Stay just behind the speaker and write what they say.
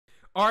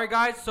Alright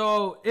guys,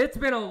 so it's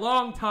been a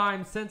long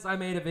time since I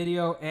made a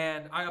video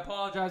and I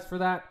apologize for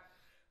that.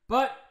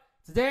 But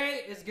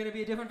today is going to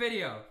be a different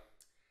video.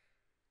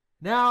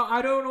 Now,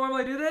 I don't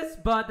normally do this,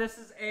 but this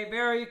is a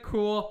very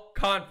cool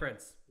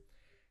conference.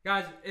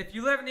 Guys, if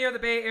you live near the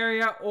Bay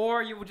Area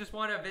or you just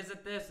want to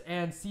visit this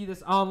and see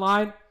this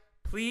online,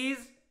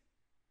 please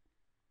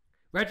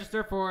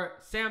register for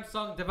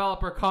Samsung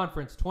Developer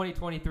Conference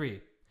 2023.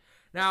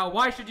 Now,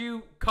 why should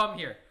you come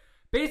here?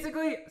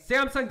 Basically,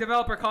 Samsung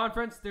Developer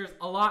Conference, there's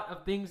a lot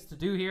of things to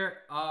do here.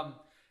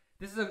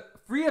 This is a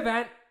free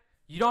event.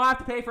 You don't have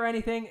to pay for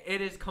anything.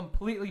 It is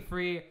completely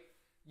free.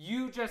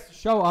 You just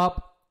show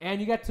up and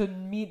you get to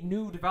meet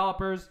new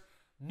developers,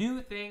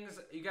 new things.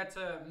 You get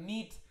to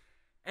meet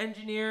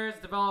engineers,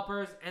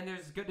 developers, and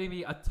there's going to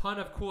be a ton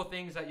of cool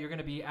things that you're going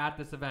to be at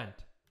this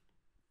event.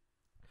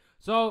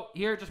 So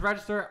here, just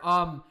register.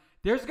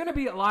 There's going to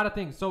be a lot of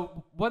things.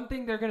 So one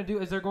thing they're going to do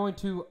is they're going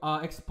to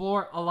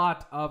explore a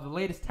lot of the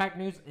latest tech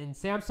news in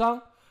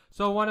Samsung.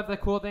 So one of the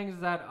cool things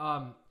is that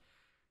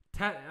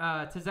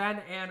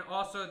Tizen and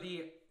also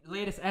the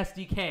latest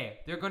SDK.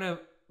 They're going to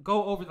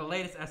go over the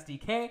latest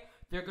SDK.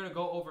 They're going to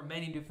go over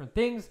many different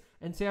things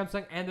in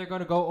Samsung, and they're going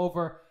to go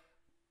over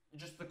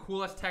just the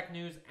coolest tech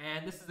news.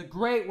 And this is a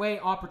great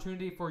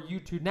opportunity for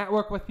you to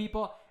network with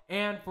people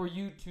and for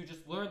you to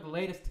just learn the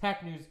latest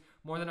tech news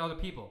more than other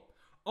people.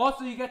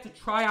 Also, you get to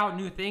try out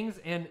new things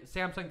in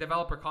Samsung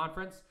Developer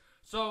Conference.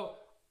 So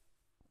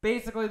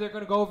basically, they're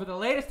going to go over the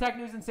latest tech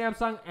news in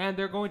Samsung, and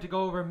they're going to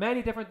go over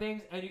many different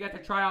things, and you get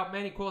to try out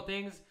many cool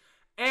things.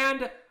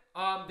 And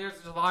there's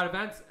just a lot of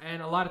events,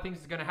 and a lot of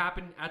things is going to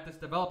happen at this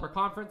developer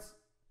conference.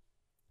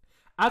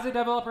 As a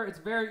developer, it's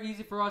very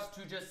easy for us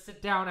to just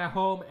sit down at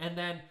home and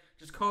then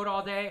just code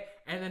all day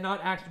and then not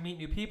actually meet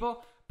new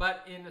people.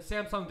 But in the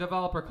Samsung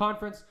Developer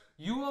Conference,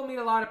 you will meet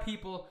a lot of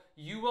people.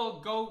 You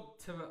will go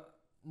to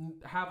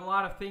have a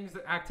lot of things,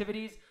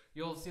 activities.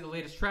 You'll see the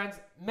latest trends,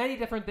 many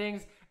different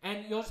things,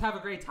 and you'll just have a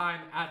great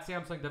time at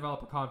Samsung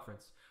Developer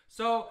Conference.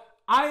 So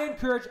I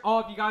encourage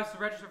all of you guys to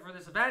register for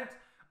this event.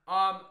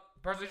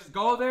 Personally, just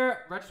go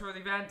there, register for the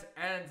event,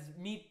 and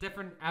meet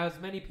as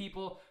many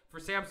people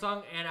for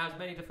Samsung and as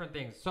many different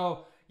things.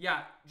 So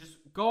yeah, just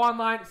go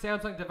online,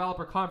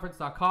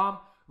 SamsungDeveloperConference.com,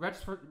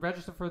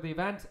 register for the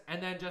event,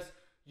 and then just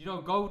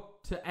go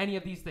to any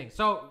of these things.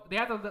 So they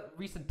have the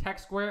recent Tech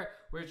Square,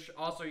 which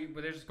also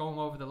they're just going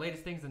over the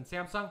latest things in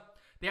Samsung.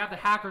 They have the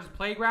Hackers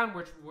Playground,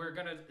 which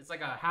it's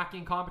like a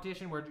hacking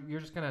competition where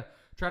you're just gonna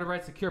try to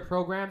write secure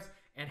programs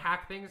and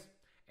hack things,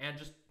 and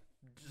just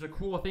a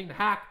cool thing to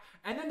hack.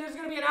 And then there's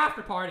gonna be an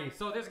after party.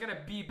 So there's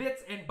gonna be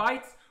bits and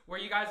bytes where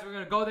you guys are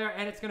gonna go there,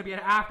 and it's gonna be an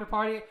after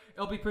party.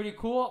 It'll be pretty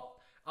cool.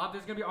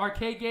 There's gonna be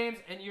arcade games,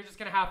 and you're just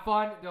gonna have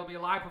fun. There'll be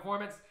a live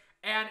performance.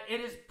 And it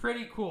is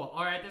pretty cool.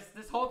 All right,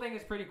 this whole thing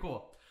is pretty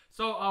cool.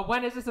 So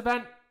when is this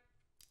event?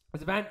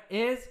 This event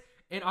is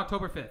in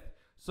October 5th.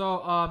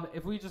 So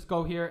if we just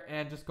go here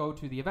and just go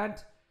to the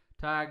event,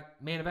 tag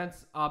main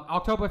events,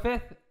 October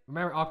 5th.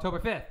 Remember, October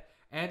 5th.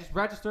 And just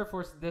register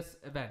for this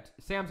event,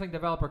 Samsung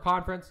Developer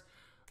Conference.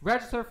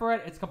 Register for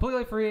it. It's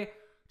completely free.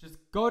 Just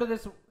go to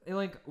this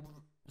link,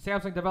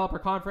 Samsung Developer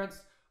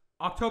Conference,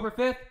 October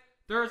 5th,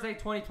 Thursday,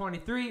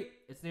 2023.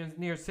 It's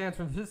near San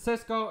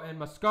Francisco and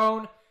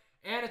Moscone.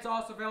 And it's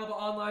also available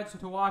online, so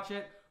to watch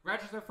it,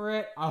 register for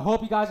it. I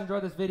hope you guys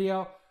enjoyed this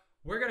video.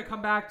 We're going to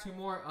come back to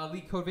more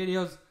leak code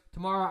videos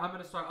tomorrow. I'm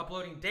going to start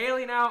uploading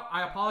daily now.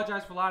 I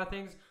apologize for a lot of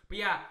things. But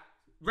yeah,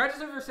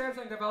 register for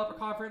Samsung Developer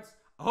Conference.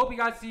 I hope you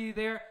guys see you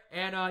there.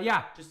 And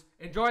yeah, just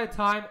enjoy the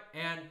time.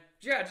 And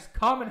yeah, just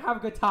come and have a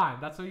good time.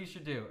 That's what you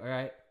should do. All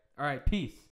right. All right. Peace.